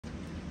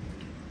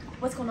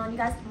What's going on, you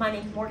guys? My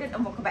name is Morgan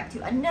and welcome back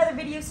to another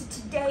video. So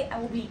today I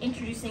will be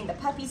introducing the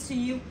puppies to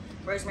you.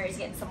 Rosemary's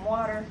getting some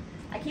water.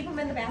 I keep them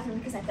in the bathroom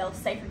because I felt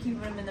safer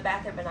keeping them in the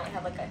bathroom, and I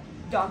have like a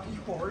doggy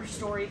horror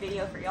story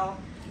video for y'all.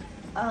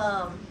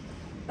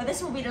 But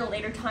this will be at a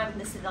later time.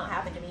 This did not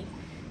happen to me,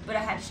 but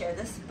I had to share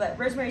this. But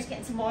Rosemary's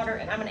getting some water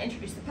and I'm going to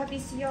introduce the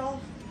puppies to y'all.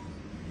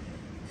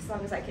 As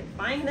long as I can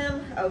find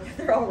them. Oh,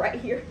 they're all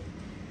right here.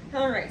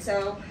 Alright,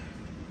 so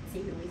let's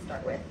see who we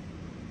start with.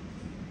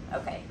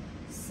 Okay,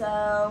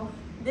 so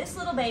this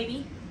little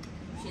baby,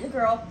 she's a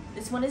girl.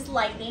 This one is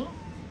Lightning.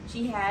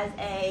 She has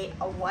a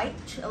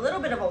little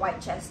bit of a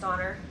white chest on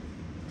her.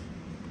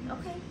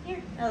 Okay,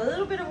 here, a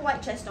little bit of a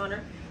white chest on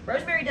her.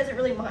 Rosemary doesn't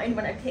really mind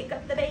when I pick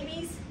up the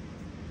babies,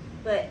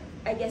 but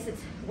I guess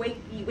it's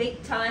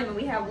wait time, and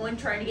we have one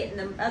trying to get in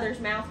the other's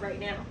mouth right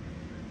now.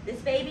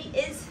 This baby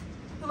is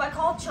who I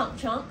call Chunk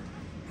Chunk.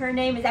 Her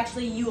name is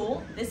actually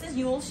Yule. This is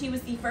Yule. She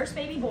was the first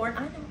baby born.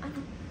 I know.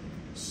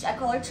 I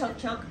call her Chunk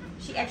Chunk.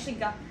 She actually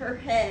got her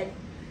head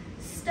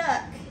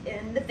stuck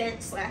in the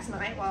fence last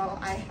night while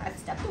I had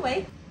stepped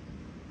away.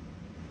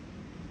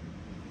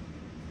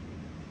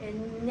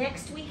 And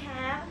next we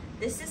have,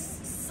 this is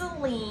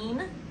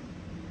Selene.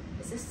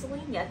 This is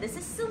Selene, yeah, this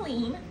is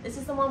Selene. This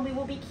is the one we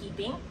will be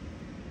keeping.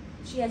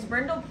 She has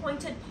brindle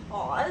pointed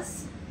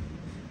paws,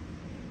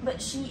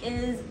 but she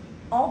is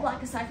all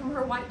black aside from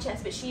her white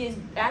chest, but she is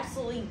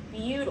absolutely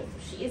beautiful.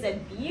 She is a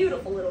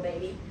beautiful little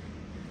baby.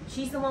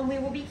 She's the one we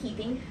will be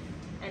keeping.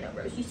 I know,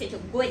 Rose, you're such a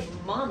good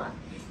mama.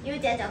 You're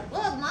such a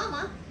good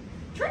mama.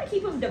 I'm trying to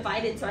keep them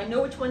divided so I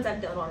know which ones I've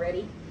done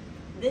already.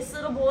 This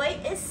little boy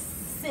is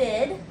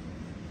Sid.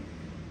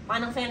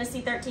 Final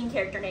Fantasy 13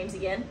 character names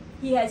again.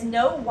 He has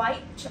no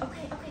white,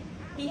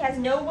 He has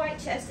no white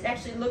chest. It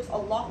actually looks a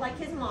lot like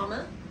his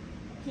mama.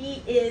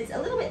 He is a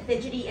little bit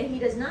fidgety and he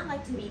does not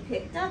like to be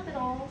picked up at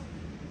all,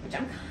 which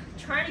I'm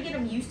trying to get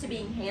him used to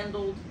being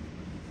handled.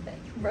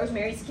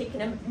 Rosemary's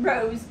kicking him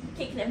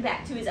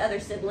back to his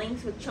other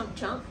siblings with Chunk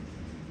Chunk.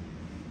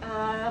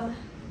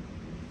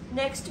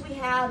 Next we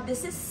have,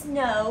 this is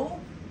Snow.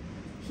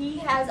 He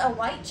has a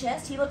white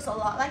chest. He looks a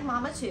lot like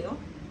Mama too.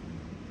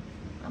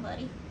 My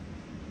buddy.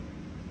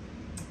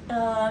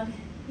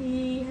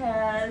 He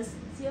has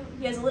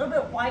a little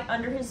bit white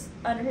under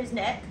his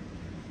neck.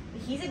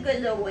 He's a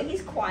good little boy.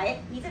 He's quiet.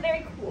 He's a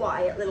very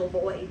quiet little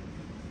boy.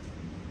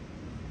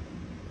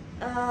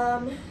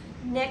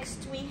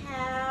 Next we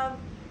have,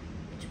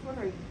 which one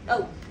are you?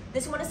 Oh,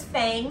 this one is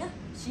Fang.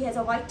 She has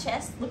a white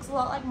chest, looks a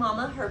lot like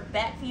Mama. Her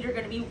back feet are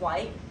going to be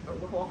white,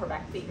 well, her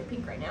back feet are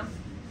pink right now.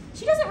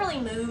 She doesn't really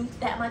move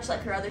that much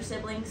like her other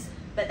siblings,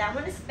 but that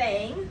one is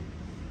Fang.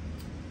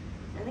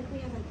 I think we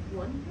have like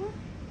one more.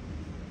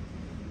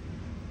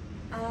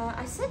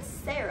 I said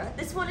Sarah.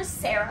 This one is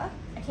Sarah.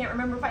 I can't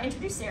remember if I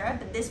introduced Sarah,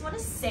 but this one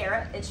is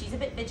Sarah, and she's a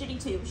bit fidgety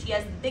too. She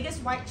has the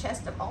biggest white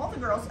chest of all the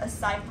girls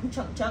aside from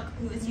Chunk Chunk,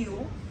 who is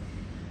Yule.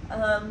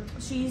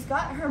 She's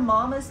got her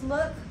mama's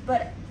look,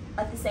 but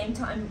at the same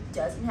time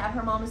doesn't have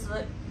her mama's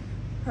look.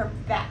 Her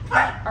back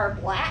feet are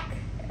black.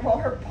 Well,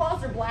 her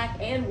paws are black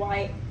and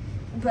white,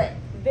 but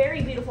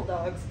very beautiful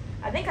dogs.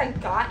 I think I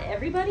got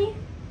everybody.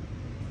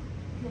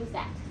 Who's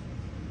that?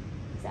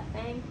 Is that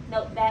Fang?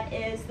 Nope, that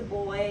is the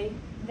boy.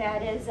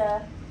 That is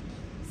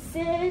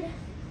Sid.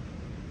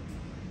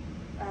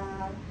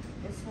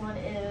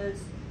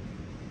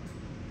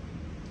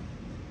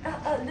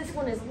 This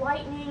one is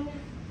Lightning.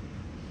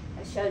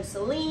 I showed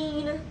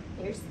Selene.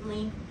 Here's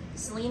Selene.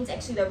 Selene's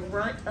actually the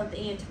runt of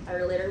the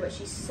entire litter, but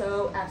she's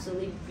so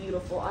absolutely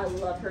beautiful. I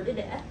love her to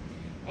death.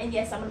 And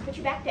yes, I'm gonna put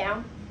you back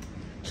down.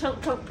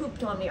 Chunk Chunk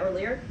pooped on me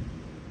earlier.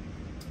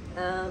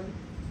 I've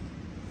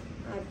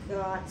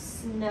got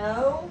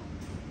Snow.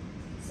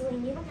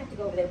 Selene, you don't have to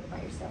go over there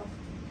by yourself.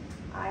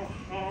 I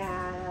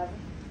have,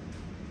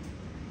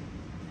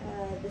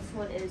 this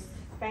one is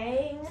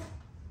Fang.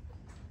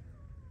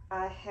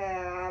 I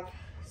have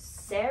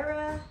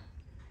Sarah.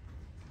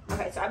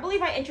 Okay, so I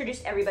believe I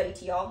introduced everybody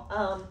to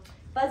y'all.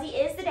 Fuzzy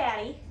is the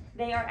daddy.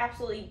 They are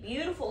absolutely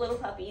beautiful little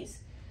puppies.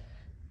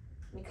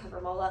 Let me cover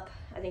them all up.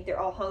 I think they're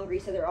all hungry,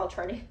 so they're all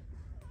trying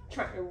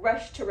to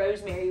rush to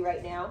Rosemary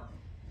right now.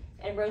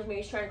 And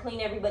Rosemary's trying to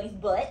clean everybody's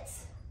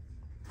butts.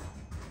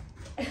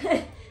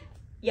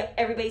 Yep,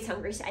 everybody's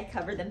hungry, so I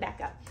covered them back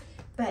up.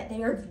 But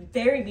they are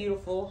very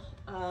beautiful.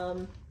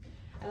 I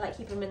like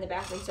keeping them in the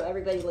bathroom so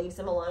everybody leaves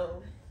them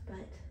alone.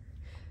 But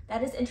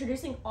that is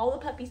introducing all the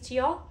puppies to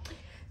y'all.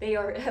 They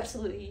are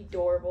absolutely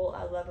adorable.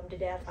 I love them to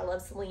death. I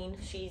love Selene.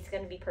 She's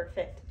going to be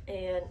perfect.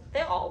 And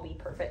they'll all be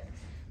perfect.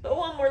 But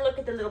one more look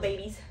at the little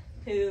babies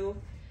who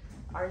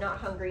are not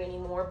hungry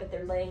anymore, but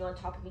they're laying on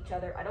top of each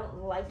other. I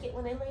don't like it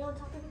when they lay on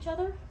top of each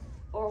other,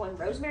 or when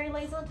Rosemary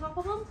lays on top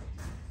of them.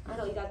 I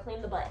know you got to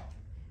clean the butt.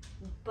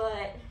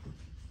 But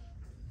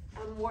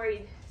I'm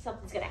worried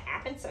something's going to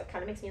happen, so it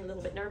kind of makes me a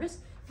little bit nervous.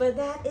 But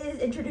that is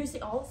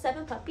introducing all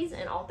 7 puppies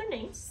and all their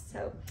names.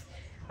 So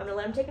I'm going to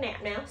let them take a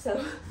nap now.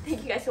 So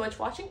thank you guys so much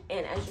for watching.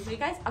 And as usual,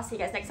 guys, I'll see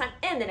you guys next time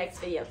in the next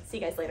video. See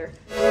you guys later.